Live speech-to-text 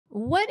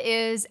What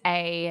is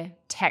a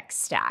tech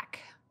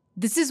stack?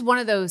 This is one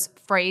of those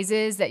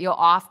phrases that you'll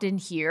often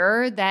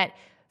hear that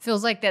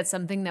feels like that's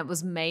something that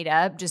was made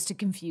up just to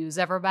confuse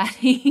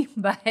everybody.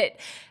 But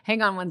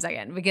hang on one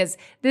second, because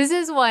this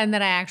is one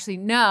that I actually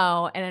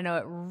know, and I know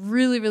it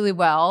really, really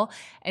well.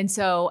 And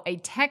so a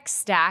tech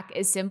stack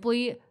is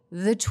simply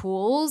the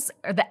tools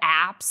or the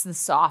apps, the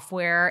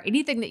software,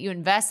 anything that you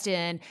invest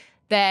in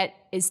that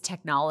is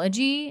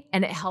technology,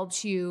 and it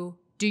helps you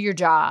do your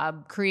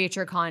job, create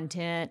your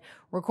content,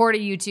 record a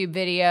YouTube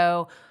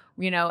video,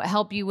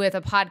 help you with a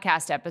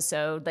podcast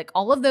episode, like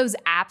all of those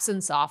apps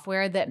and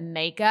software that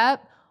make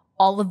up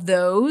all of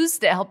those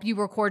that help you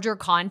record your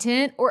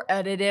content or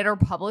edit it or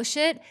publish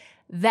it.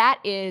 That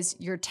is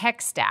your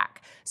tech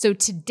stack. So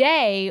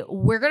today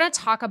we're going to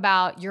talk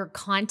about your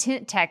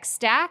content tech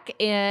stack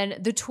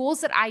and the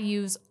tools that I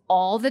use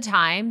all the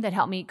time that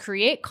help me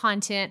create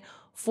content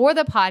for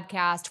the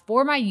podcast,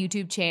 for my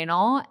YouTube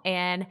channel,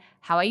 and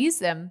how I use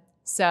them.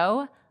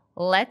 So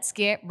let's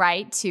get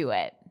right to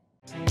it.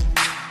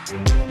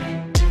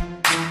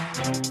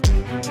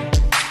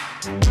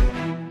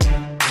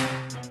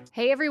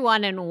 Hey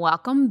everyone, and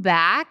welcome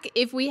back.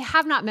 If we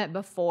have not met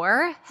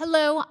before,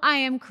 hello, I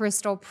am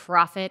Crystal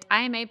Proffitt.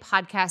 I am a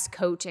podcast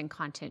coach and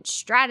content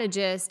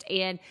strategist,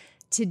 and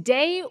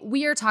today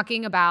we are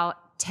talking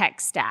about tech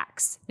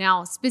stacks.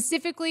 Now,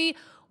 specifically,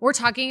 we're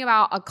talking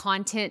about a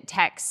content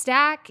tech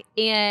stack,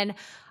 and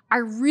I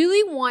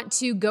really want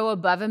to go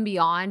above and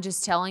beyond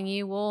just telling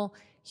you, well,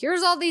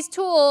 here's all these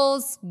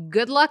tools,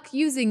 good luck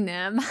using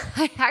them.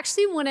 I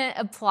actually want to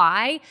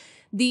apply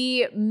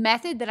the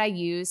method that I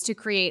use to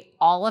create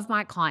all of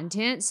my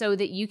content so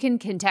that you can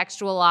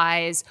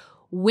contextualize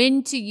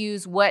when to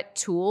use what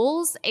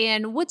tools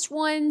and which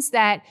ones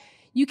that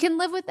you can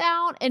live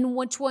without and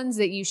which ones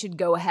that you should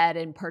go ahead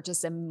and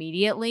purchase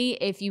immediately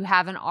if you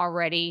haven't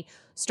already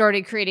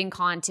started creating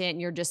content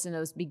and you're just in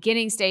those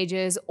beginning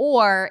stages,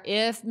 or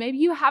if maybe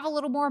you have a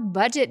little more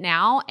budget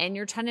now and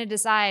you're trying to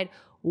decide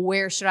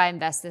where should I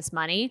invest this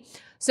money.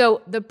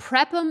 So the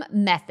Prep'em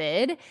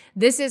method,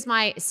 this is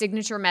my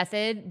signature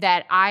method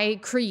that I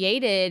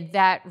created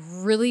that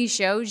really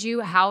shows you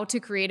how to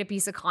create a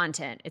piece of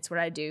content. It's what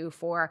I do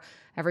for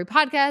every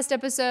podcast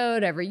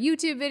episode, every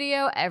YouTube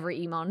video,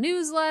 every email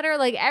newsletter,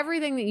 like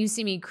everything that you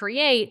see me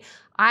create,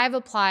 I've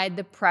applied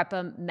the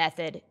Prep'em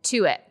method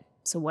to it.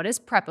 So what does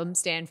Prep'em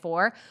stand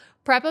for?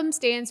 Prep'em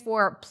stands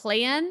for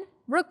plan,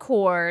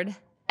 record,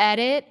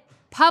 edit,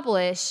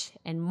 publish,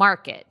 and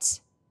market.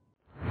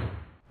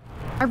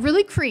 I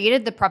really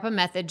created the Prep'em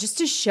method just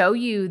to show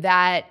you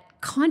that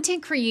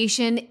content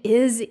creation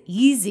is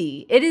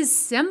easy. It is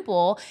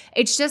simple.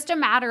 It's just a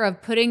matter of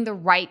putting the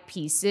right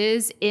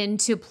pieces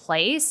into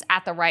place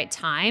at the right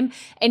time.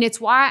 And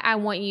it's why I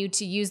want you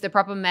to use the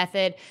Prep'em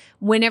method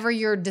whenever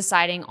you're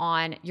deciding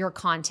on your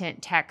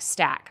content tech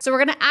stack. So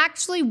we're going to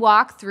actually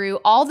walk through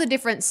all the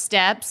different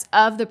steps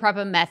of the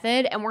Prep'em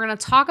method, and we're going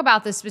to talk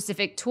about the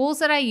specific tools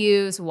that I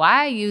use,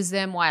 why I use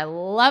them, why I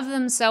love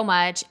them so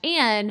much,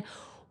 and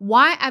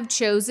why I've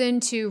chosen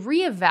to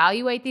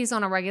reevaluate these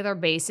on a regular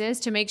basis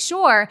to make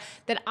sure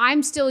that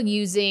I'm still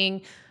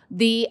using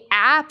the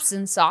apps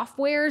and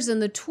softwares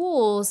and the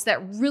tools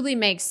that really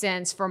make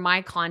sense for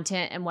my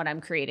content and what I'm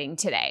creating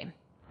today.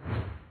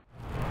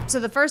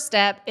 So the first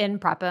step in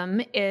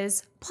Prep'em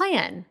is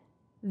plan.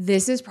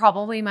 This is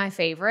probably my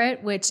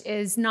favorite, which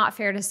is not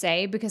fair to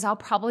say because I'll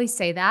probably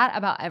say that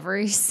about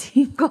every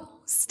single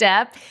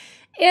step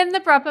in the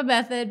Prep'em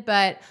method,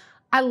 but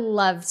I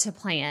love to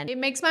plan. It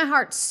makes my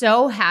heart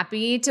so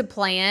happy to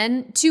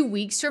plan 2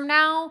 weeks from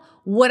now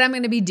what I'm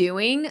going to be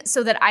doing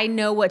so that I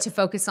know what to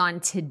focus on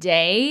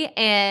today.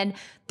 And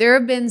there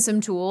have been some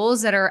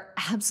tools that are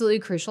absolutely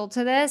crucial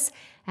to this,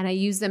 and I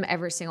use them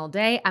every single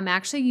day. I'm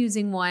actually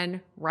using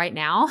one right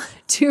now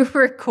to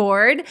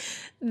record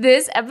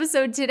this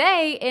episode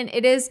today, and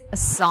it is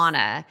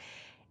Asana.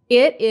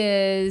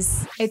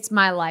 It's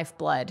my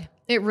lifeblood.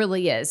 It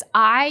really is.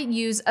 I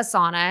use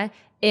Asana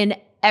in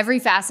every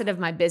facet of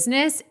my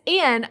business,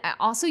 and I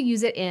also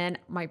use it in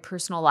my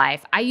personal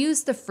life. I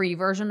use the free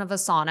version of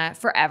Asana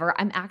forever.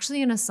 I'm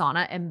actually an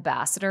Asana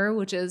ambassador,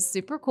 which is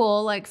super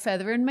cool, like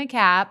feather in my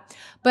cap.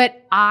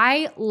 But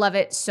I love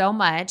it so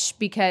much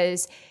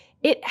because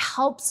it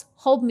helps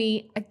hold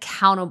me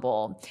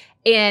accountable.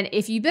 And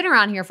if you've been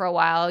around here for a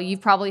while,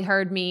 you've probably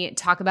heard me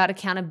talk about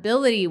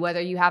accountability, whether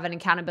you have an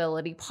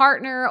accountability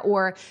partner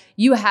or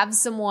you have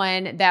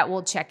someone that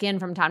will check in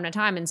from time to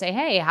time and say,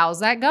 hey, how's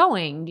that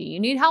going? Do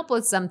you need help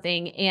with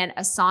something? And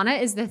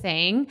Asana is the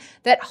thing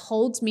that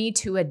holds me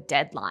to a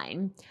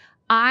deadline.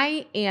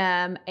 I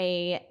am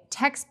a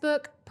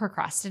textbook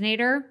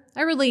procrastinator.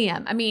 I really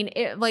am. I mean,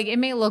 it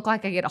may look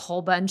like I get a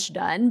whole bunch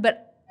done,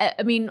 but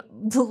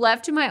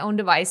left to my own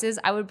devices,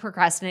 I would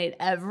procrastinate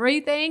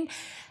everything.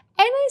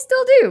 And I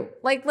still do.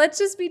 Let's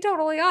just be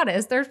totally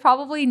honest. There's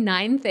probably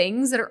 9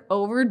 things that are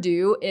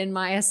overdue in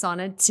my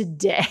Asana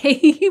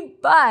today.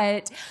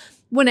 But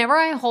whenever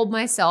I hold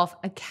myself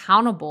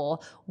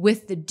accountable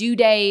with the due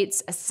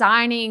dates,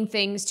 assigning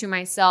things to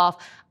myself,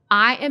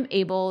 I am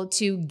able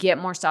to get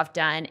more stuff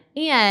done.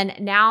 And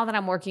now that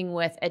I'm working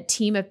with a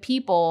team of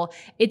people,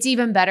 it's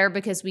even better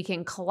because we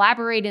can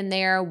collaborate in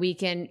there. We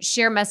can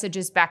share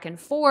messages back and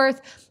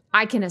forth.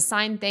 I can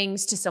assign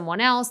things to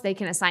someone else. They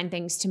can assign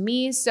things to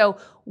me. So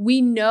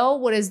we know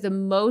what is the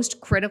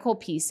most critical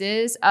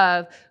pieces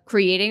of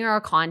creating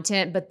our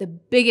content. But the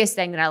biggest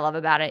thing that I love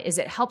about it is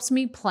it helps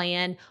me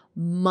plan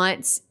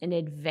months in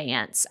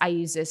advance. I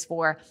use this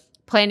for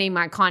planning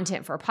my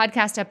content for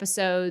podcast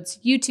episodes,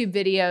 YouTube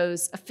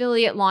videos,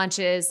 affiliate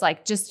launches,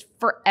 like just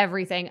for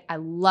everything. I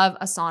love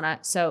Asana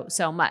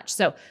so much.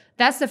 So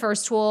that's the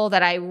first tool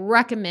that I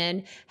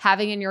recommend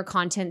having in your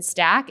content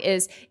stack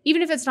is,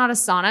 even if it's not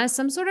Asana,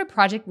 some sort of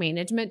project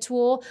management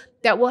tool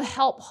that will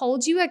help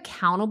hold you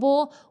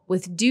accountable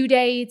with due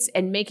dates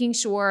and making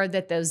sure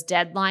that those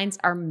deadlines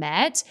are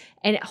met,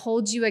 and it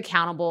holds you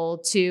accountable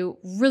to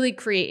really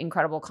create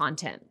incredible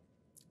content.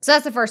 So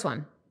that's the first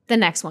one. The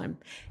next one,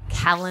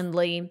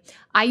 Calendly.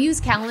 I use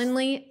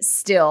Calendly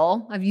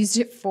still. I've used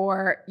it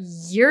for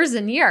years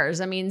and years.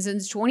 I mean,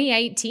 since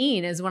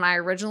 2018 is when I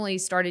originally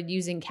started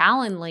using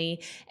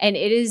Calendly, and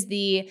it is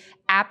the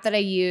app that I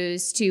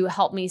use to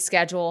help me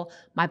schedule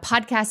my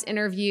podcast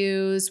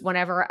interviews.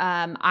 Whenever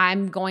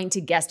I'm going to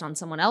guest on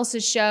someone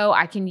else's show,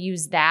 I can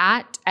use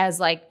that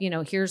as like,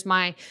 here's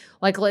my,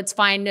 let's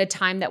find a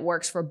time that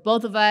works for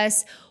both of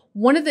us.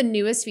 One of the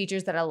newest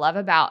features that I love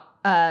about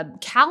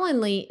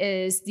Calendly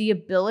is the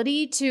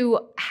ability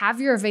to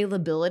have your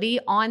availability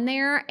on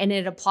there, and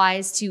it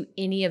applies to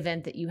any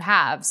event that you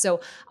have.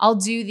 So I'll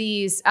do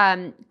these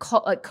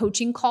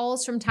coaching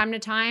calls from time to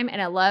time,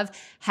 and I love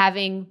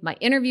having my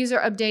interviews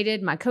are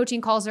updated, my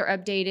coaching calls are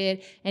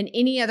updated, and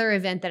any other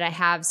event that I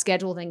have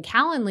scheduled in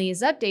Calendly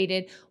is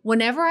updated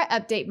whenever I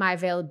update my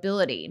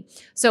availability.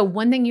 So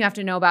one thing you have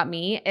to know about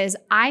me is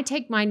I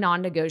take my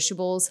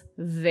non-negotiables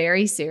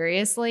very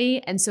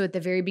seriously. And so at the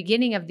very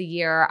beginning of the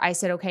year, I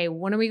said, okay,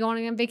 when are we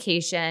going on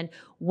vacation?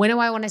 When do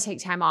I want to take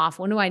time off?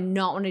 When do I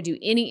not want to do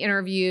any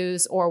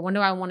interviews? Or when do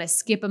I want to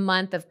skip a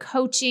month of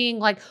coaching?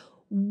 Like,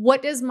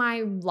 what does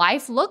my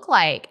life look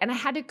like? And I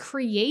had to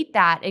create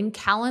that. And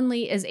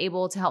Calendly is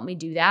able to help me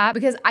do that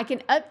because I can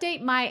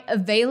update my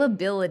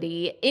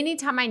availability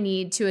anytime I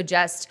need to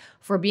adjust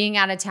for being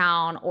out of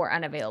town or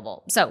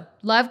unavailable. So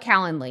love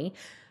Calendly.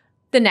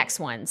 The next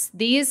ones,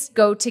 these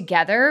go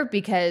together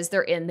because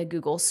they're in the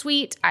Google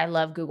Suite. I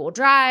love Google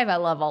Drive. I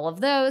love all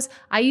of those.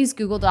 I use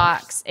Google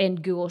Docs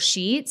and Google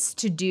Sheets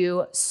to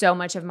do so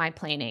much of my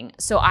planning.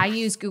 So I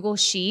use Google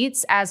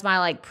Sheets as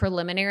my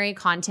preliminary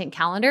content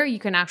calendar. You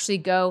can actually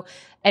go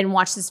and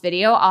watch this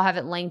video. I'll have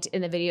it linked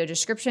in the video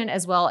description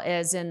as well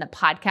as in the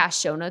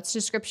podcast show notes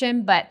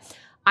description. But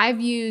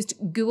I've used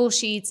Google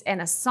Sheets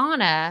and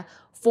Asana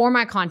for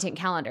my content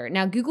calendar.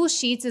 Now, Google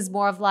Sheets is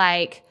more of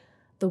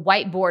the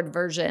whiteboard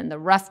version, the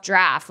rough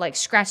draft,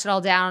 scratch it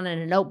all down in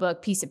a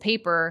notebook, piece of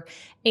paper.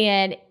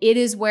 And it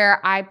is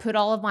where I put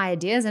all of my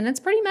ideas, and it's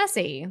pretty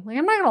messy. I'm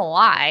not gonna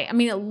lie. I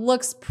mean, it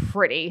looks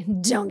pretty.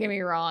 Don't get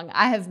me wrong.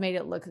 I have made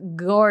it look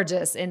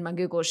gorgeous in my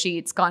Google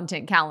Sheets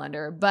content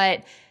calendar,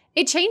 but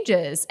it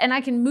changes and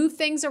I can move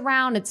things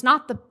around. It's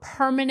not the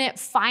permanent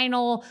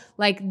final,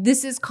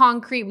 this is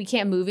concrete, we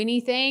can't move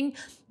anything.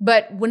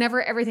 But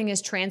whenever everything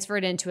is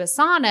transferred into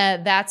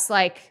Asana, that's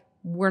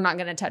we're not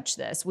going to touch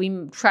this.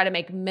 We try to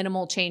make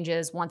minimal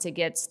changes once it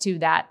gets to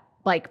that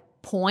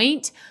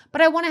point,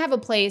 but I want to have a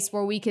place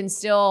where we can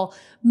still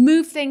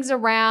move things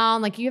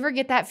around. You ever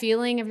get that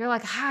feeling if you're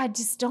I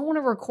just don't want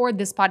to record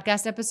this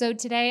podcast episode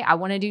today. I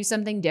want to do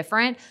something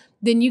different.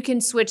 Then you can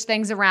switch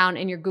things around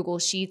in your Google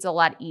Sheets a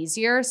lot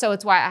easier. So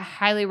it's why I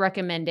highly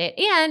recommend it.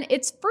 And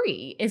it's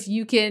free. If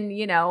you can,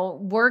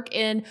 work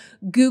in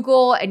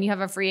Google and you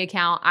have a free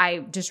account,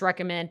 I just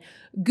recommend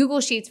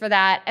Google Sheets for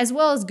that, as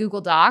well as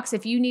Google Docs.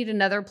 If you need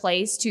another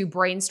place to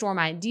brainstorm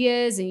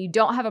ideas and you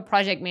don't have a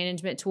project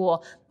management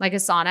tool like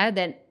Asana,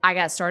 then I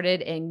got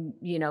started in,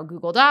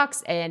 Google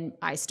Docs, and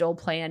I still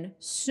plan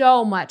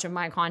so much of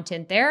my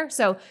content there.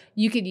 So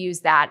you could use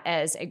that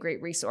as a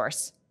great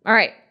resource. All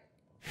right.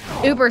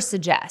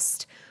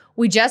 Ubersuggest.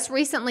 We just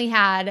recently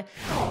had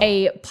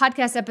a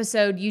podcast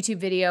episode, YouTube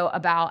video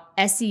about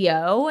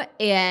SEO,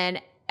 and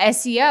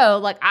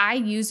SEO, I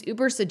use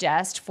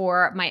Ubersuggest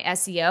for my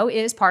SEO. It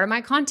is part of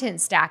my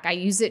content stack. I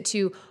use it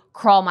to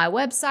crawl my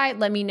website,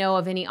 let me know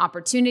of any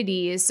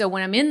opportunities. So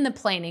when I'm in the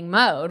planning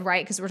mode,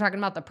 right, because we're talking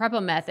about the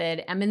PREPA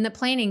method, I'm in the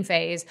planning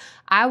phase,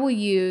 I will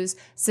use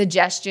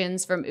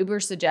suggestions from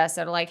Ubersuggest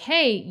that are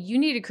hey, you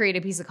need to create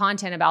a piece of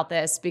content about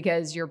this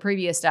because your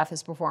previous stuff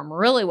has performed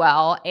really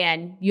well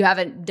and you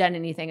haven't done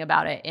anything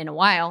about it in a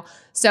while.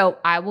 So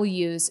I will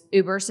use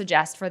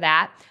Ubersuggest for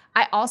that.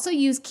 I also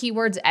use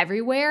Keywords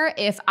Everywhere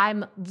if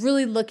I'm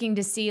really looking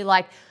to see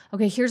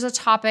okay, here's a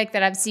topic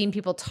that I've seen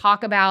people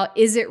talk about.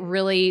 Is it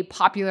really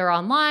popular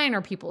online?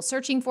 Are people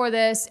searching for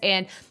this?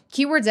 And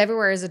Keywords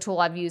Everywhere is a tool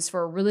I've used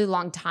for a really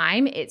long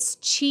time. It's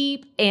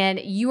cheap and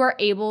you are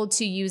able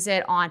to use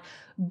it on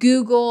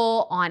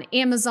Google, on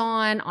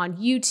Amazon, on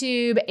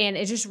YouTube, and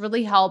it just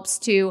really helps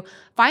to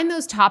find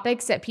those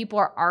topics that people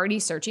are already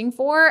searching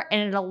for,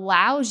 and it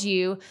allows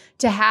you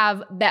to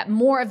have that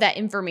more of that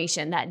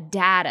information, that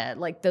data,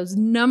 like those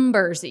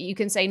numbers that you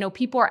can say, no,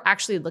 people are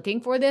actually looking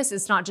for this.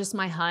 It's not just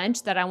my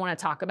hunch that I want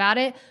to talk about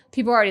it.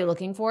 People are already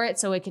looking for it,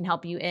 so it can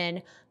help you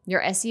in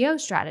your SEO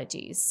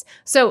strategies.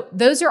 So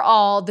those are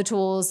all the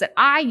tools that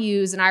I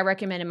use and I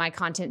recommend in my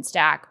content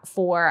stack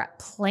for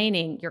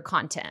planning your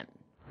content.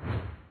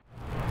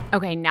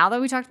 Okay, now that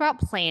we talked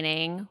about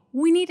planning,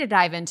 we need to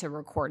dive into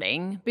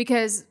recording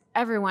because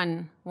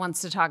everyone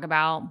wants to talk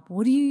about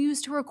what do you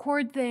use to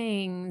record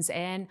things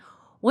and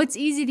what's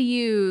easy to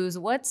use,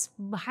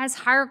 has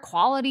higher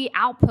quality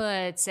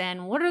outputs,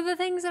 and what are the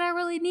things that I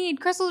really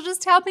need? Crystal,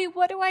 just tell me,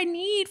 what do I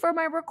need for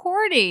my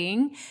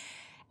recording?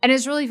 And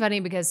it's really funny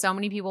because so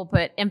many people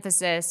put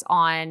emphasis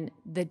on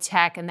the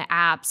tech and the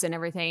apps and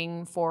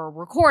everything for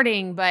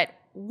recording, but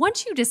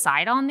once you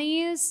decide on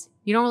these,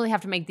 you don't really have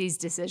to make these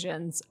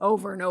decisions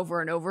over and over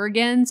and over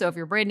again. So if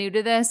you're brand new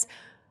to this,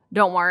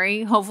 don't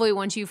worry. Hopefully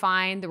once you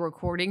find the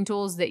recording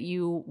tools that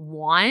you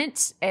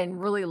want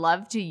and really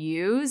love to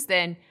use,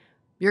 then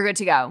you're good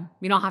to go.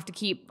 You don't have to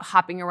keep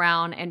hopping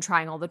around and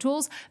trying all the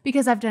tools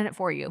because I've done it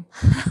for you.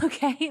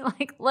 Okay?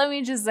 Like, let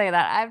me just say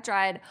that I've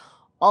tried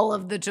all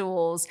of the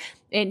tools.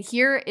 And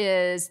here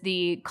is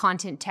the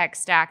content tech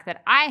stack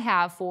that I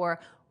have for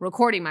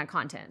recording my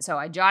content. So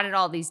I jotted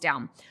all these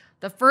down.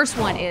 The first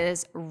one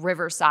is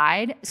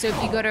Riverside. So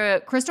if you go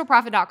to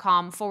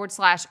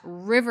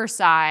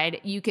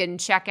crystalproffitt.com/Riverside, you can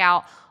check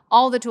out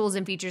all the tools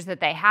and features that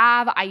they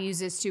have. I use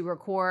this to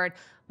record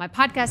my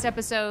podcast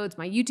episodes,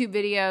 my YouTube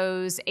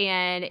videos,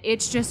 and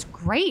it's just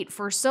great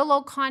for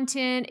solo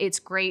content. It's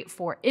great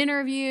for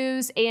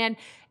interviews, and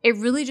it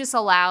really just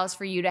allows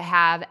for you to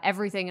have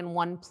everything in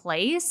one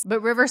place. But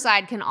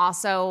Riverside can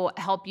also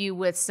help you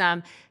with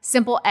some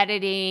simple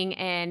editing,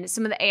 and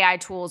some of the AI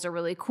tools are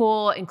really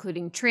cool,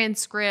 including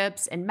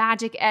transcripts and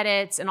magic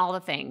edits and all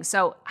the things.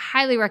 So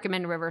highly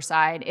recommend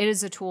Riverside. It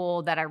is a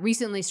tool that I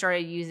recently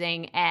started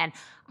using, and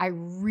I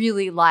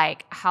really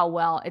like how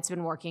well it's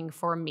been working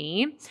for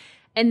me.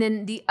 And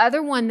then the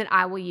other one that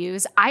I will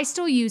use, I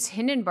still use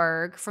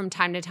Hindenburg from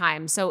time to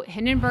time. So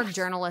Hindenburg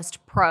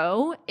Journalist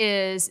Pro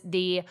is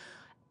the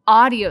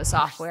audio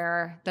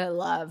software that I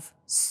love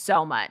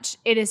so much.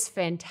 It is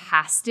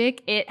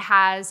fantastic. It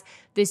has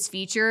this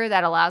feature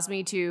that allows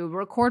me to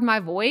record my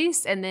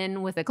voice, and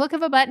then with a click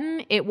of a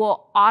button, it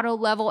will auto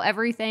level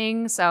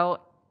everything. So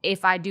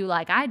if I do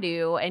like I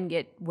do and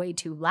get way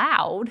too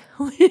loud,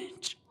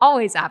 which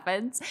always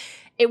happens,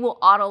 it will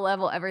auto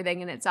level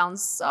everything and it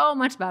sounds so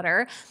much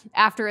better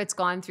after it's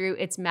gone through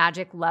its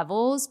magic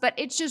levels. But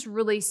it's just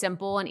really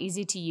simple and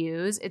easy to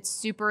use. It's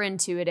super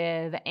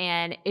intuitive,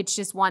 and it's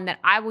just one that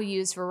I will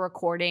use for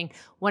recording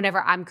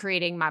whenever I'm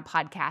creating my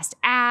podcast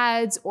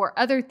ads or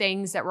other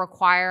things that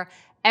require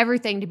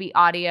everything to be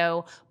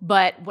audio.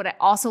 But what I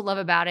also love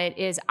about it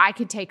is I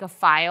could take a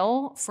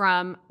file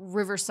from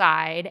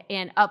Riverside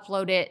and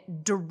upload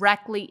it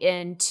directly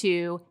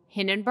into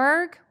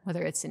Hindenburg,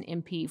 whether it's an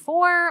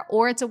MP4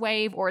 or it's a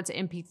WAV or it's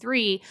an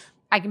MP3.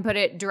 I can put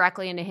it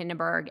directly into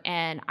Hindenburg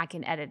and I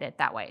can edit it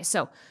that way.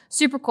 So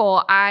super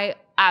cool. I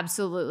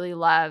absolutely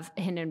love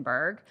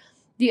Hindenburg.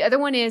 The other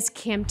one is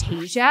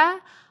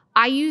Camtasia.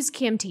 I use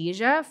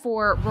Camtasia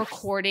for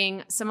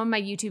recording some of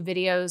my YouTube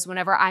videos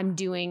whenever I'm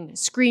doing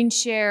screen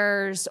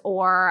shares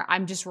or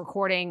I'm just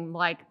recording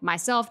like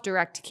myself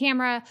direct to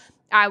camera.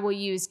 I will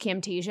use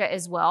Camtasia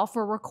as well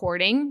for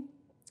recording.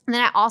 And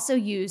then I also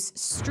use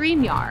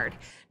StreamYard.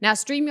 Now,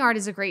 StreamYard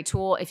is a great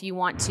tool if you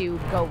want to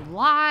go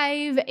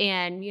live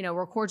and,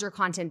 record your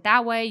content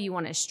that way. You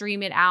want to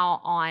stream it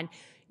out on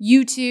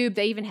YouTube.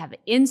 They even have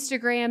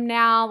Instagram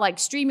now. Like,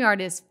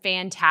 StreamYard is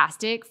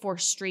fantastic for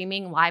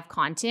streaming live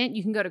content.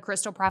 You can go to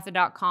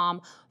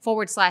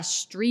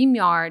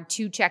crystalproffitt.com/StreamYard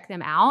to check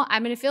them out.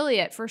 I'm an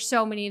affiliate for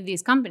so many of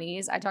these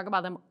companies. I talk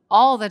about them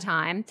all the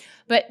time,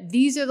 but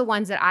these are the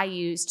ones that I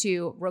use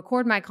to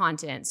record my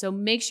content. So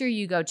make sure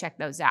you go check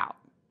those out.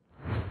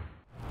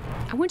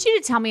 I want you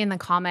to tell me in the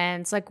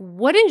comments,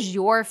 what is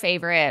your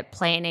favorite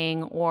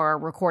planning or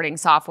recording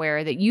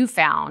software that you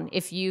found?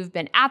 If you've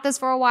been at this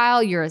for a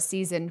while, you're a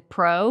seasoned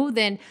pro,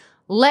 then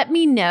let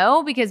me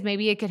know, because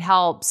maybe it could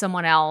help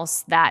someone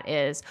else that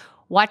is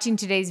watching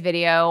today's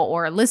video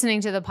or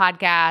listening to the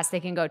podcast. They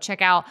can go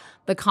check out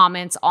the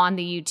comments on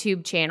the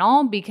YouTube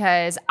channel,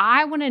 because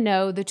I want to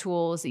know the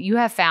tools that you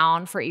have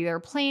found for either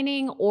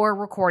planning or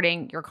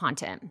recording your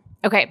content.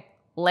 Okay,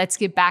 let's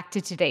get back to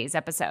today's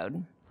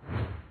episode.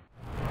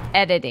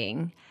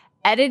 Editing.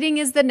 Editing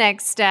is the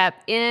next step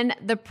in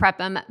the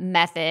Prep'em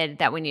method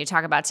that we need to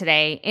talk about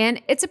today.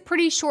 And it's a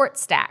pretty short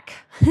stack.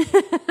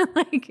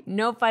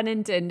 No pun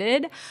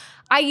intended.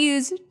 I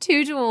use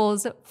 2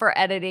 tools for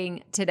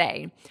editing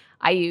today.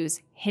 I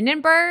use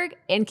Hindenburg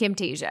and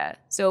Camtasia.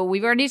 So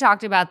we've already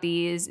talked about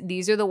these.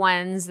 These are the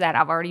ones that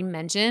I've already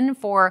mentioned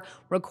for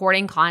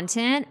recording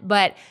content,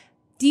 but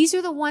these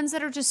are the ones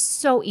that are just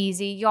so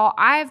easy. Y'all,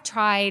 I've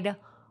tried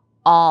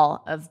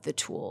all of the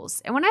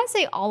tools. And when I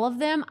say all of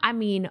them, I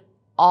mean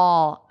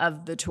all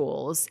of the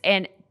tools.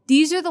 And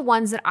these are the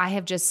ones that I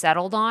have just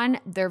settled on.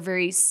 They're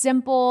very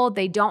simple.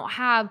 They don't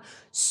have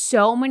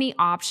so many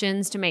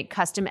options to make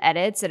custom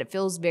edits that it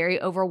feels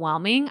very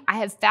overwhelming. I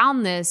have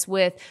found this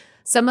with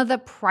some of the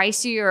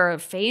pricier,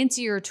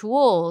 fancier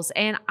tools,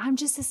 and I'm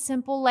just a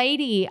simple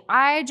lady.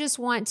 I just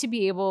want to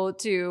be able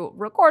to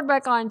record my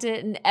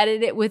content and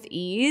edit it with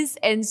ease.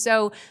 And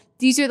so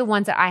these are the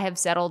ones that I have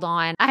settled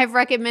on. I have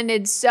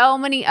recommended so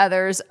many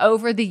others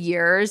over the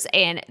years,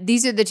 and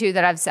these are the two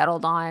that I've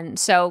settled on.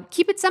 So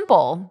keep it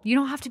simple. You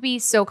don't have to be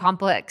so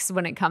complex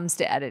when it comes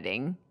to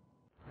editing.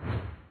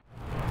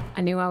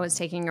 I knew I was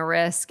taking a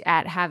risk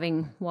at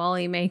having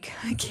Wally make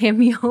a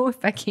cameo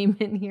if I came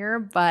in here,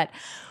 but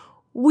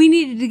we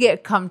needed to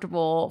get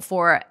comfortable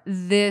for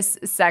this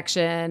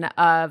section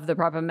of the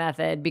Proffitt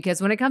method,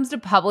 because when it comes to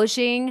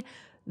publishing,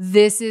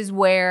 this is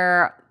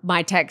where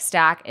my tech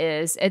stack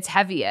is its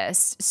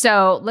heaviest.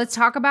 So let's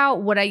talk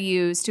about what I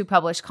use to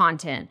publish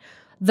content.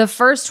 The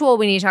first tool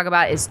we need to talk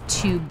about is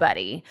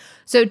TubeBuddy.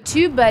 So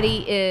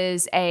TubeBuddy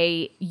is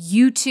a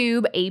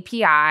YouTube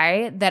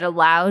API that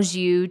allows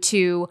you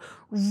to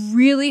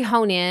really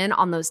hone in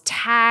on those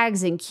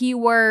tags and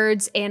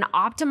keywords and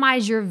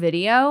optimize your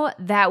video.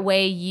 That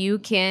way you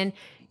can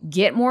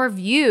get more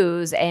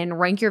views and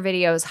rank your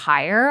videos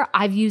higher.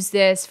 I've used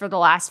this for the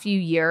last few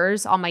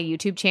years on my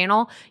YouTube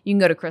channel. You can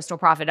go to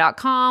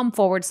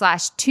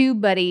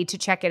crystalproffitt.com/TubeBuddy to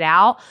check it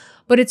out.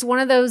 But it's one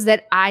of those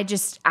that I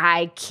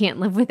can't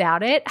live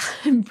without it.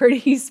 I'm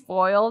pretty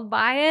spoiled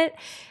by it.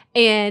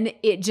 And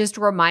it just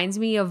reminds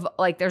me of,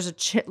 like, there's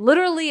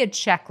literally a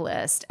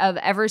checklist of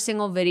every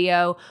single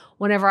video.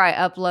 Whenever I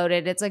upload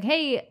it, it's like,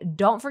 hey,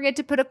 don't forget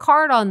to put a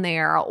card on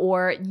there,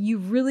 or you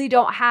really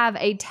don't have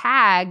a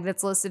tag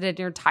that's listed in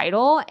your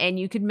title, and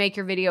you could make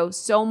your video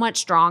so much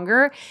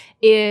stronger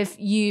if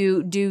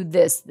you do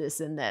this, this,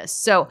 and this.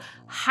 So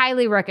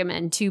highly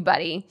recommend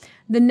TubeBuddy.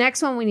 The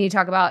next one we need to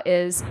talk about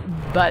is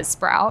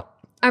BUZZSPROUT.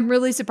 I'm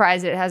really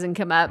surprised it hasn't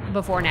come up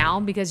before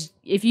now, because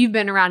if you've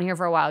been around here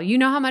for a while, you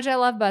know how much I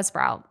love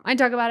BUZZSPROUT. I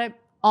talk about it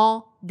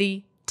all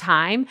the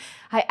time.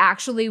 I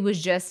actually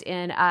was just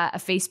in a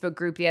Facebook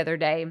group the other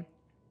day,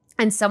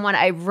 and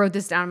I wrote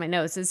this down in my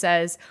notes. It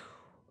says,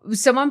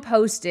 someone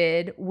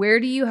posted, "Where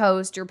do you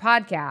host your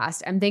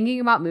podcast? I'm thinking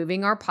about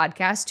moving our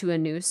podcast to a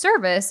new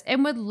service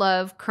and would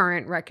love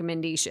current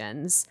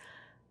recommendations."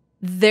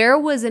 There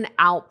was an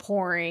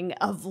outpouring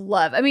of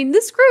love. I mean,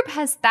 this group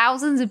has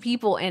thousands of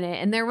people in it,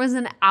 and there was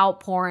an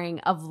outpouring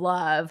of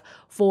love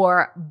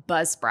for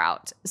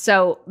BUZZSPROUT.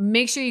 So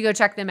make sure you go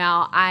check them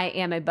out. I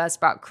am a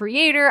BUZZSPROUT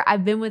creator.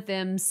 I've been with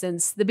them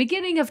since the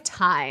beginning of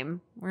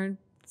time, or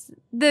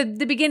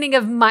the beginning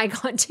of my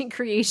content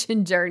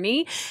creation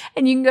journey.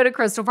 And you can go to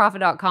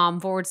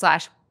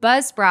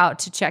crystalproffitt.com/BUZZSPROUT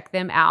to check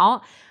them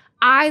out.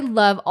 I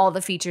love all the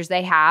features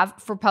they have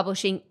for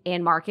publishing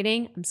and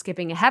marketing. I'm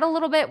skipping ahead a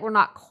little bit. We're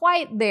not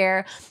quite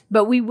there,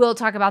 but we will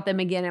talk about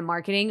them again in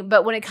marketing.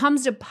 But when it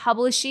comes to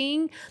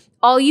publishing,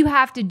 all you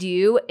have to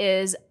do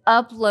is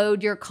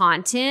upload your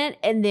content,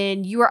 and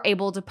then you are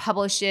able to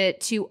publish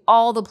it to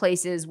all the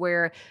places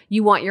where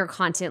you want your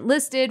content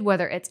listed,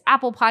 whether it's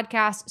Apple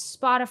Podcasts,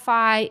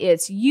 Spotify,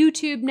 it's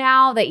YouTube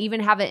now. They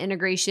even have an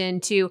integration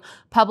to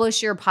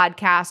publish your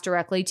podcast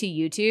directly to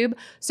YouTube.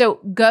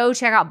 So go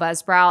check out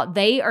BUZZSPROUT.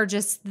 They are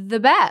just the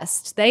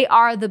best. They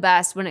are the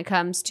best when it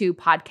comes to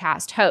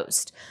podcast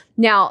host.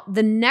 Now,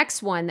 the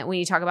next one that we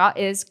need to talk about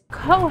is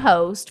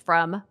co-host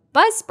from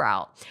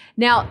BUZZSPROUT.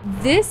 Now,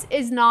 this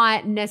is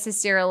not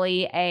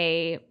necessarily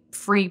a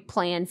free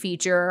plan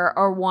feature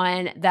or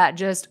one that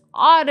just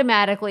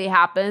automatically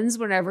happens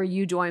whenever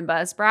you join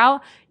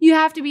BUZZSPROUT. You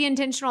have to be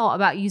intentional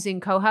about using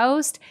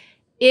co-host.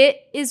 It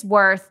is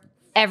worth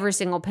every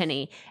single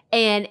penny.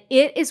 And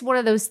it is one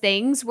of those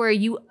things where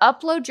you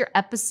upload your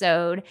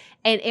episode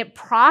and it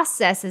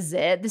processes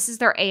it. This is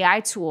their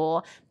AI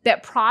tool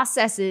that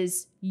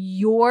processes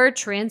your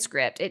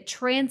transcript. It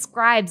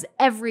transcribes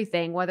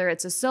everything, whether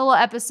it's a solo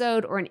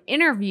episode or an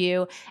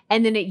interview,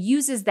 and then it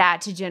uses that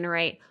to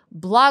generate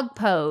blog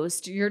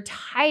posts, your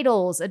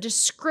titles, a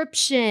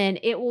description.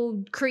 It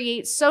will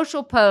create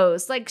social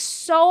posts. Like,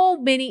 so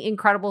many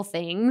incredible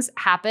things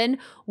happen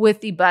with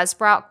the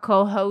BUZZSPROUT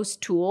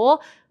co-host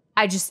tool.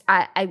 I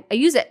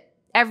use it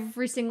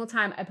every single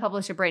time I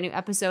publish a brand new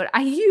episode.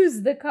 I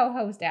use the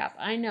co-host app.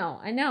 I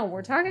know.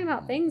 We're talking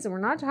about things and we're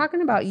not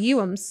talking about you.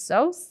 I'm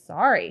so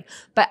sorry,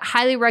 but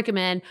highly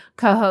recommend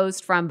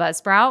co-host from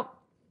BUZZSPROUT.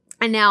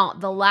 And now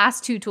the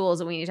last two tools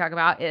that we need to talk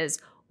about is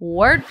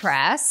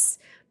WordPress,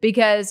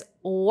 because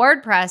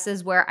WordPress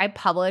is where I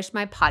publish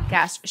my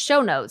podcast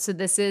show notes. So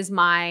this is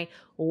my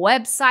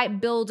website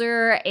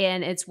builder,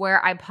 and it's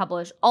where I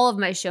publish all of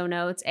my show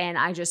notes, and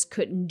I just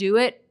couldn't do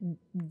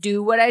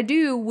what I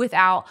do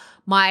without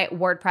my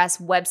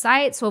WordPress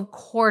website. So of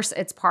course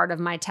it's part of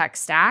my tech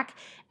stack.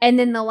 And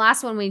then the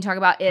last one we talk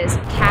about is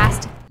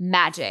Cast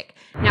Magic.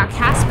 Now,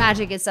 Cast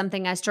Magic is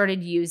something I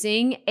started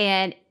using,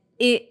 and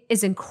it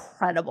is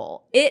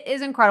incredible. It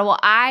is incredible.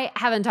 I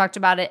haven't talked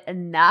about it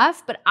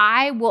enough, but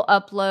I will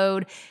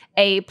upload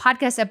a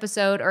podcast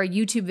episode or a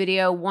YouTube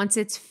video once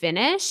it's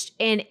finished,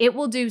 and it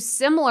will do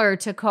similar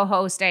to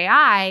Co-Host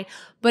AI,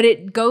 but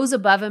it goes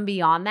above and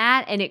beyond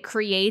that, and it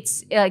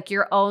creates like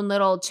your own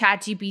little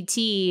chat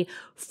GPT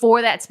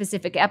for that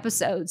specific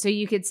episode. So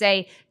you could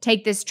say,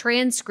 take this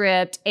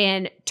transcript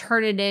and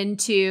turn it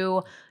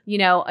into, you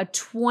know, a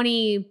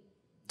 20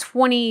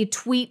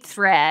 tweet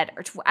thread,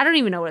 or I don't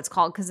even know what it's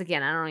called, because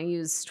again, I don't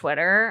use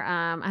Twitter.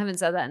 I haven't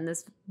said that in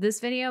this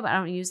video, but I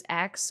don't use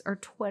X or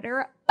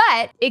Twitter.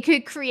 But it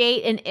could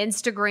create an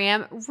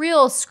Instagram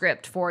reel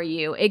script for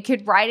you. It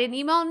could write an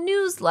email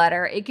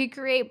newsletter. It could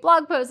create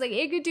blog posts. Like,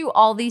 it could do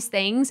all these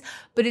things,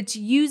 but it's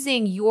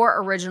using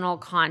your original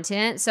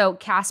content. So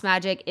Cast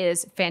Magic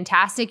is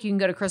fantastic. You can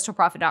go to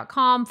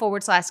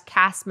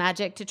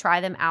crystalproffitt.com/castmagic to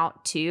try them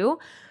out too.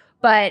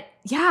 But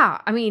yeah,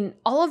 I mean,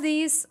 all of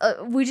these,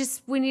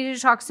 we needed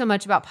to talk so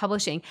much about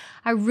publishing.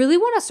 I really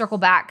want to circle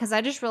back because I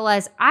just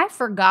realized I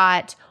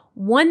forgot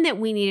one that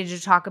we needed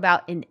to talk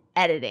about in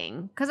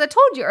editing. Because I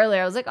told you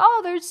earlier, I was like, oh,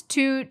 there's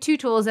two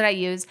tools that I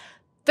use.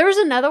 There's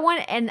another one,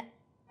 and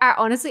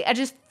I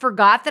just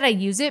forgot that I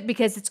use it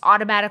because it's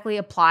automatically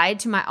applied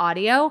to my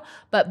audio.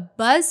 But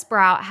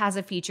BUZZSPROUT has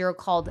a feature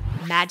called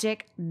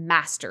Magic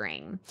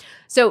Mastering.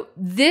 So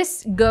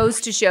this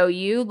goes to show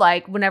you,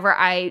 like,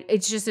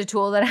 it's just a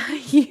tool that I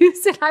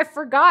use, and I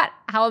forgot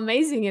how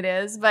amazing it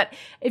is. But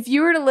if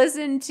you were to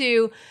listen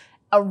to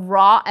a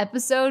raw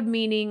episode,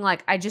 meaning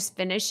like I just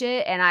finish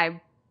it and I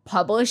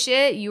publish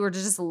it, you were to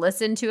just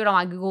listen to it on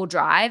my Google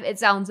Drive, it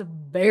sounds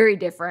very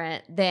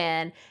different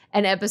than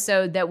an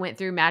episode that went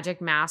through Magic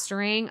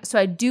Mastering. So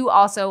I do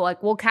also,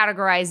 we'll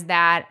categorize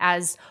that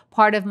as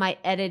part of my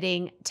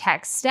editing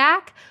tech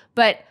stack.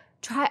 But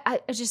do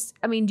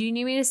you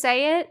need me to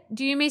say it?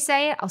 Do you need me to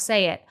say it? I'll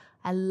say it.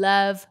 I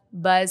love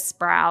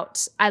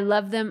BUZZSPROUT. I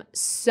love them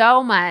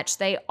so much.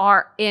 They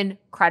are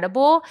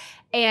incredible.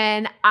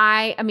 And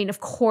I mean,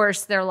 of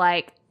course, they're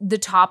like the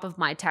top of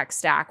my tech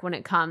stack when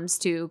it comes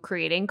to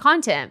creating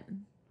content.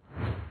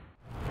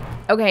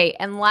 Okay,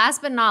 and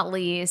last but not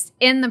least,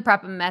 in the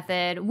Prep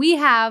method, we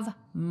have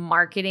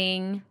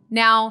marketing.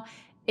 Now,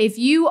 if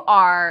you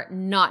are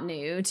not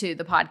new to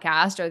the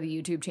podcast or the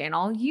YouTube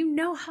channel, you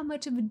know how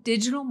much of a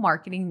digital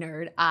marketing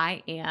nerd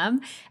I am.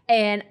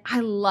 And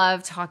I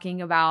love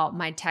talking about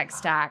my tech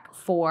stack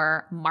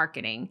for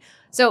marketing.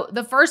 So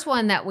the first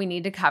one that we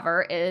need to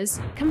cover is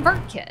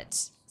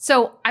ConvertKit.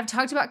 So I've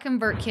talked about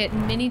ConvertKit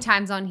many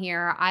times on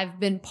here. I've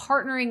been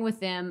partnering with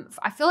them,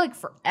 I feel like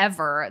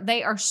forever.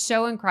 They are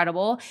so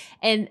incredible,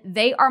 and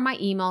they are my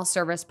email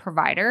service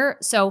provider.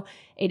 So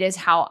it is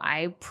how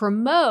I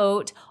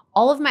promote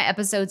all of my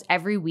episodes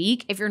every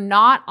week. If you're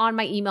not on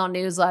my email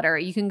newsletter,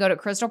 you can go to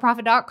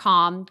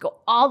crystalproffitt.com, go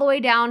all the way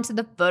down to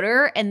the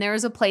footer, and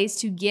there's a place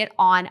to get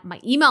on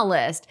my email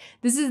list.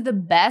 This is the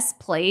best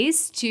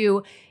place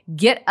to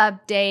get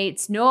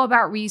updates, know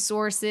about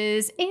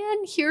resources,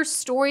 and hear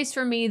stories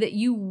from me that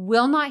you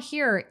will not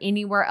hear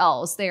anywhere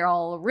else. They are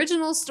all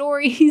original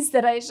stories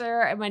that I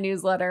share in my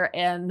newsletter,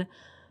 and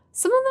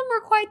some of them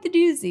are quite the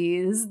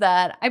doozies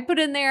that I put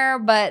in there,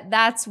 but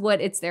that's what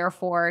it's there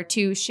for,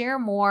 to share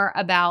more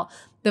about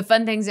the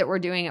fun things that we're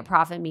doing at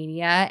Proffitt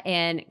Media.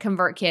 And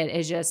ConvertKit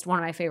is just one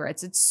of my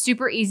favorites. It's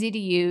super easy to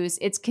use.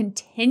 It's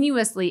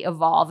continuously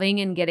evolving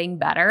and getting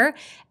better.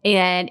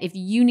 And if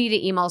you need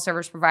an email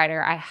service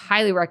provider, I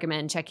highly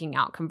recommend checking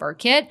out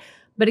ConvertKit.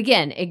 But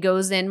again, it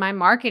goes in my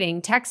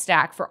marketing tech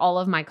stack for all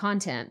of my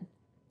content.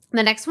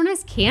 The next one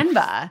is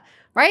Canva,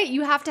 right?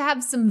 You have to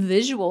have some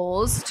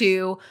visuals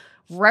to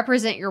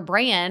represent your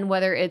brand,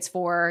 whether it's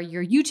for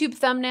your YouTube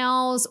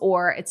thumbnails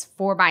or it's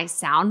for my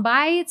sound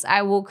bites.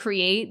 I will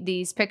create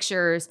these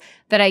pictures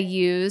that I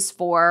use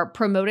for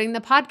promoting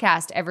the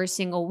podcast every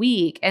single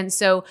week. And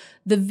so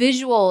the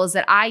visuals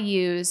that I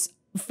use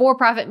for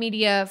Proffitt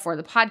Media, for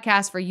the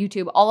podcast, for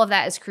YouTube, all of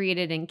that is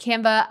created in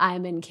Canva.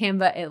 I'm in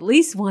Canva at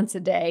least once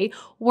a day,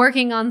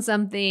 working on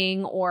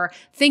something or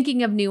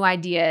thinking of new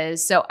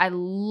ideas. So I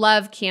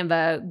love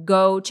Canva.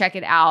 Go check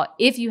it out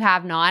if you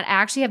have not. I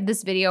actually have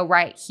this video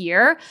right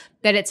here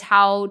that it's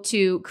how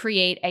to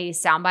create a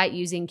soundbite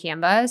using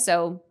Canva.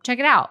 So check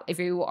it out. If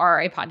you are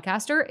a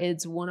podcaster,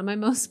 it's one of my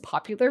most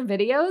popular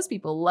videos.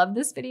 People love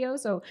this video.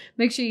 So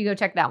make sure you go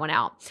check that one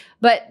out.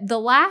 But the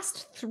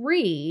last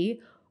three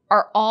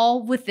are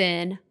all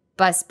within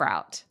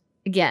BUZZSPROUT.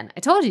 Again,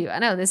 I told you, I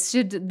know this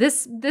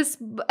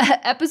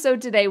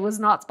episode today was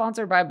not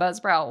sponsored by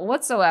BUZZSPROUT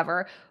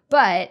whatsoever,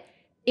 but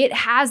it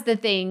has the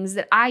things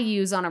that I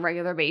use on a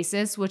regular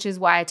basis, which is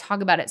why I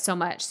talk about it so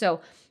much.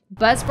 So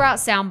BUZZSPROUT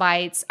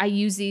Soundbites, I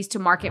use these to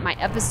market my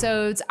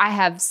episodes. I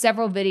have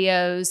several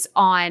videos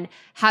on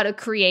how to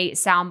create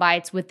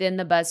soundbites within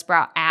the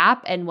BUZZSPROUT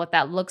app and what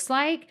that looks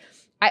like.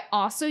 I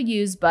also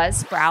use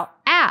BUZZSPROUT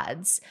ads.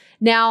 ads.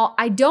 Now,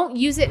 I don't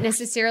use it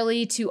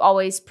necessarily to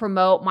always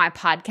promote my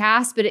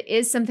podcast, but it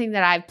is something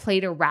that I've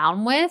played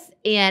around with,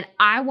 and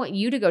I want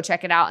you to go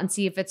check it out and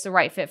see if it's the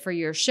right fit for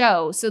your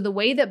show. So the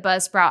way that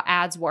BUZZSPROUT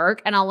ads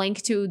work, and I'll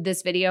link to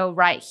this video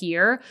right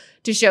here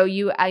to show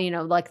you,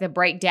 like the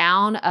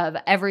breakdown of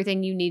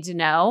everything you need to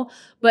know.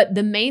 But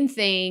the main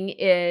thing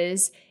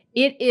is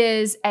it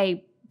is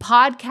a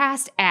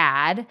podcast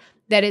ad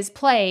that is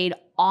played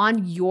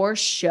on your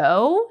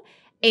show,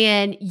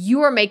 and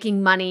you are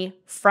making money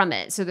from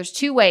it. So there's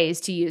two ways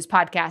to use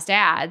podcast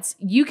ads.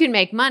 You can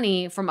make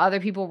money from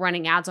other people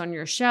running ads on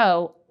your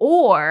show,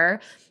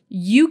 or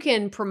you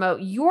can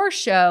promote your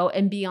show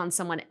and be on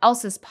someone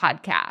else's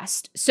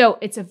podcast. So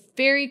it's a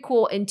very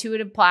cool,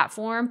 intuitive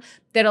platform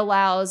that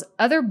allows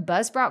other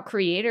BUZZSPROUT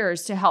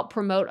creators to help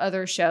promote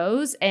other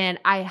shows. And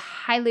I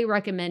highly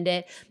recommend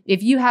it.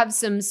 If you have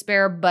some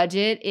spare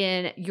budget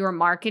in your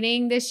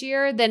marketing this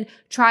year, then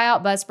try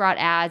out BUZZSPROUT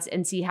ads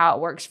and see how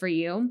it works for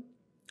you.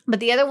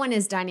 But the other one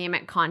is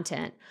dynamic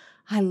content.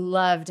 I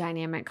love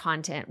dynamic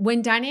content.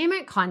 When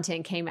dynamic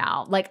content came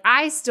out, like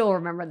I still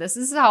remember this.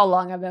 This is how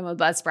long I've been with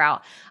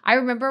BUZZSPROUT. I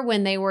remember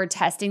when they were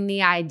testing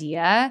the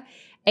idea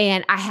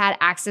and I had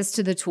access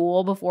to the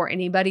tool before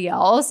anybody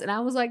else. And I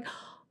was like,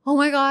 oh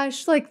my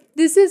gosh, like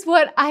this is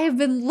what I have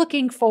been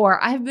looking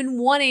for. I have been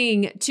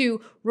wanting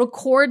to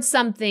record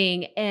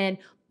something and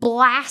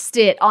blast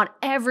it on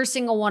every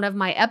single one of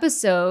my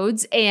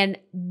episodes. And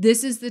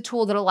this is the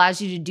tool that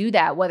allows you to do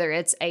that, whether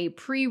it's a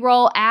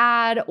pre-roll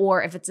ad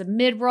or if it's a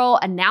mid-roll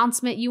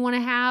announcement you want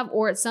to have,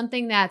 or it's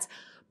something that's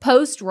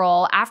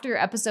post-roll after your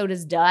episode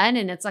is done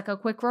and it's like a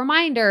quick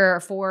reminder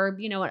for,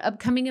 an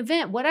upcoming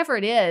event, whatever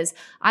it is.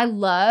 I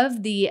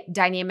love the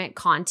dynamic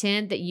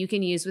content that you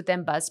can use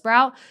within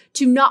BUZZSPROUT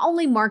to not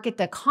only market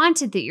the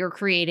content that you're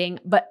creating,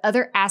 but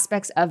other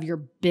aspects of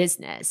your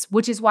business,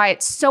 which is why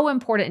it's so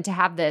important to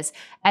have this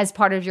as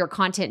part of your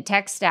content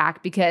tech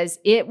stack, because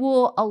it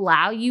will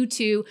allow you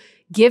to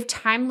give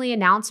timely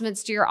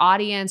announcements to your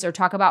audience or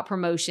talk about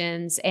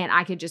promotions. And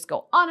I could just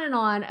go on and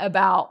on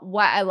about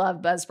why I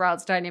love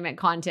BUZZSPROUT's dynamic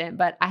content,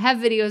 but I have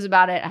videos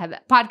about it. I have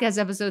podcast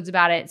episodes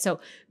about it. So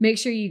make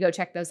sure you go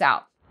check those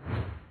out.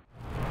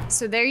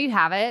 So there you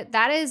have it.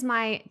 That is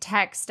my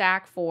tech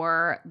stack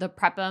for the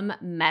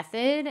Prep'em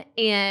method.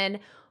 And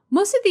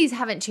most of these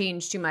haven't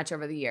changed too much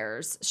over the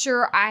years.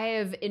 Sure, I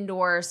have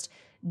endorsed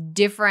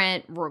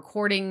different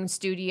recording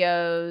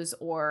studios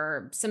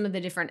or some of the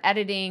different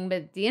editing, but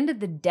at the end of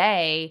the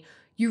day,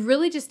 you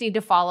really just need to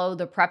follow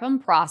the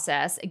Prep'em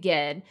process.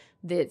 Again,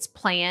 that's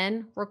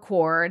plan,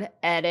 record,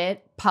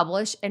 edit,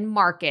 publish, and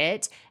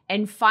market,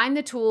 and find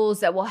the tools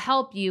that will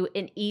help you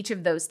in each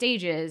of those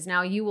stages.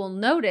 Now, you will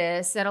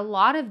notice that a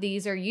lot of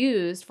these are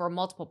used for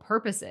multiple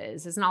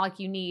purposes. It's not like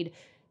you need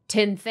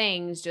 10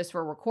 things just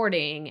for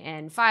recording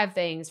and 5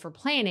 things for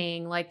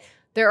planning. Like,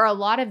 there are a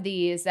lot of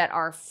these that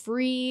are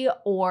free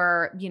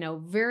or,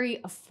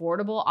 very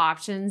affordable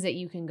options that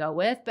you can go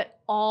with, but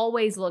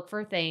always look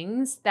for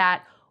things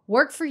that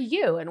work for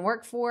you and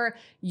work for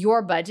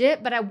your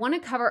budget. But I want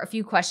to cover a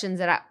few questions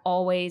that I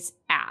always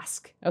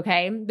ask,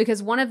 okay?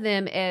 Because one of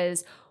them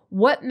is,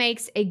 what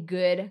makes a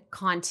good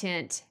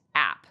content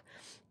app?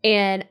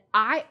 And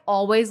I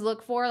always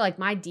look for,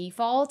 my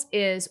default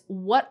is,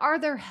 what are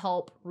their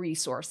help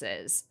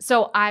resources?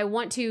 So I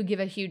want to give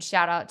a huge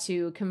shout out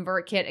to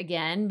ConvertKit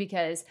again,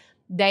 because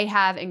they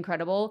have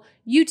incredible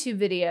YouTube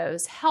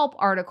videos, help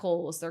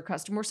articles. Their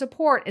customer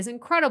support is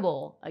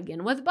incredible.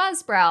 Again, with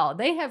BUZZSPROUT,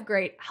 they have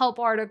great help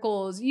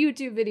articles,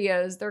 YouTube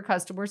videos. Their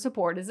customer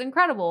support is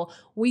incredible.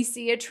 We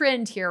see a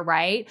trend here,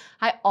 right?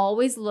 I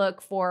always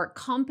look for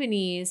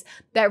companies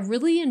that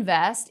really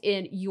invest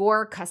in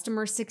your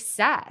customer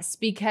success,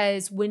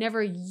 because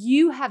whenever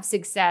you have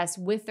success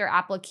with their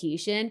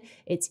application,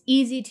 it's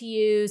easy to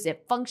use,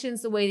 it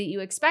functions the way that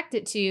you expect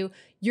it to,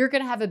 you're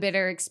going to have a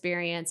better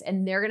experience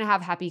and they're going to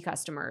have happy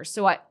customers.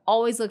 So I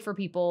always look for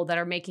people that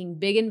are making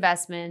big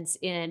investments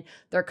in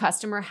their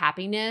customer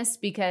happiness,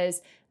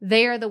 because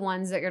they are the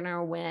ones that are going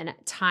to win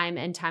time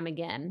and time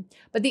again.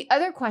 But the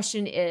other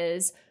question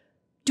is,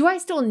 do I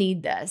still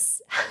need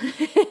this?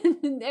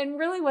 And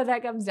really what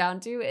that comes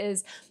down to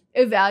is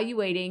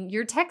evaluating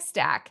your tech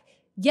stack.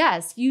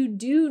 Yes, you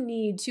do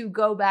need to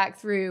go back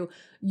through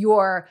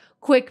your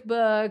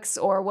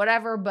QuickBooks or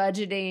whatever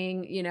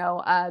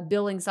budgeting,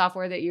 billing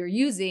software that you're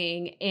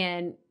using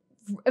and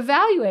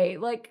evaluate.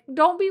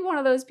 Don't be one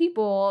of those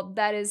people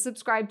that is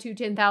subscribed to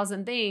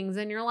 10,000 things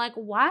and you're like,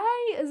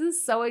 why is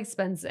this so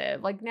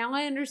expensive? Now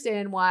I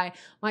understand why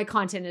my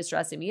content is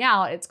stressing me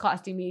out. It's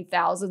costing me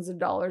thousands of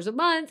dollars a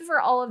month for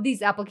all of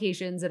these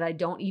applications that I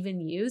don't even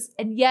use.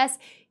 And yes,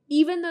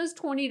 even those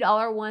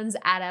 $20 ones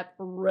add up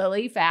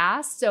really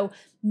fast. So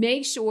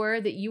make sure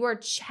that you are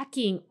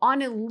checking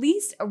on at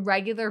least a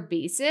regular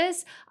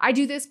basis. I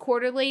do this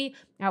quarterly.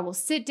 I will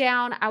sit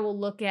down. I will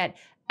look at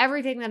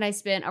everything that I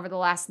spent over the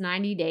last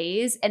 90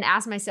 days and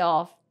ask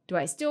myself, do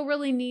I still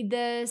really need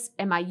this?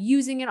 Am I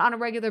using it on a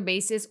regular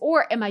basis,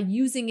 or am I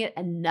using it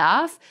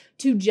enough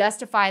to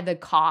justify the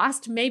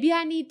cost? Maybe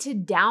I need to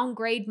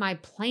downgrade my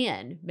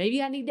plan.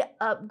 Maybe I need to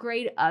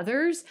upgrade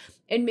others.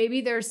 And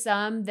maybe there's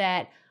some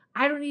that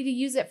I don't need to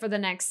use it for the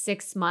next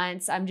 6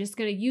 months. I'm just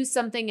going to use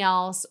something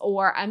else,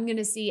 or I'm going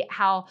to see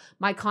how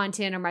my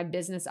content or my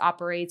business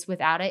operates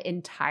without it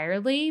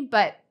entirely.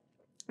 But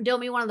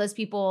don't be one of those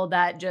people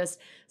that just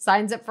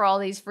signs up for all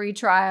these free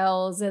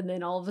trials and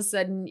then all of a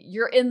sudden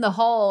you're in the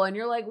hole and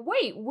you're like,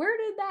 wait, where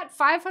did that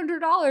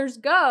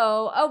 $500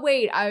 go? Oh,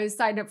 wait, I was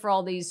signed up for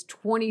all these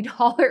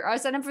 $20. I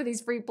signed up for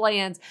these free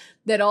plans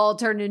that all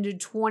turned into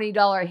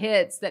 $20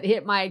 hits that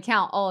hit my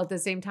account all at the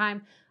same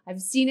time.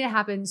 I've seen it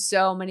happen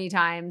so many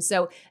times.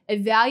 So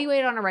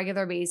evaluate on a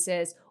regular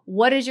basis.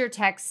 What is your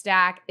tech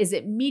stack? Is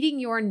it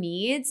meeting your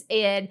needs?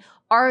 And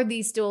are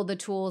these still the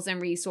tools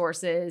and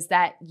resources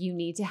that you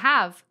need to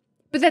have?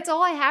 But that's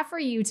all I have for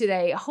you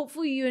today.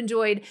 Hopefully you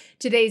enjoyed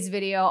today's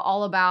video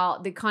all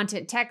about the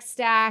content tech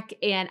stack.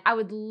 And I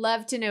would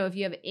love to know if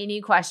you have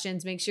any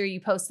questions, make sure you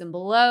post them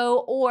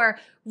below or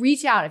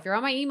reach out. If you're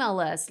on my email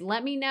list,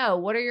 let me know,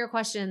 what are your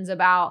questions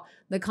about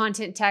the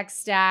content tech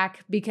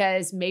stack?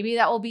 Because maybe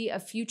that will be a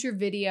future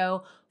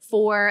video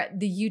for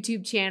the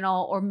YouTube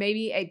channel or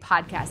maybe a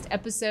podcast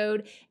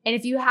episode. And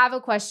if you have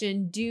a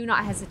question, do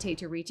not hesitate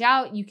to reach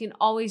out. You can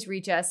always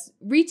reach us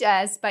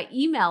by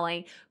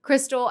emailing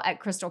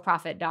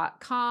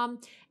crystal@crystalproffitt.com.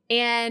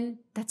 And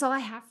that's all I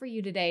have for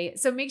you today.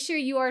 So make sure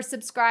you are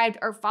subscribed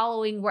or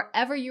following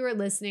wherever you are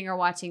listening or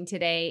watching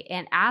today.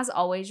 And as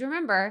always,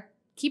 remember,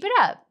 keep it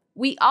up.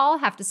 We all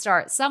have to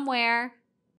start somewhere.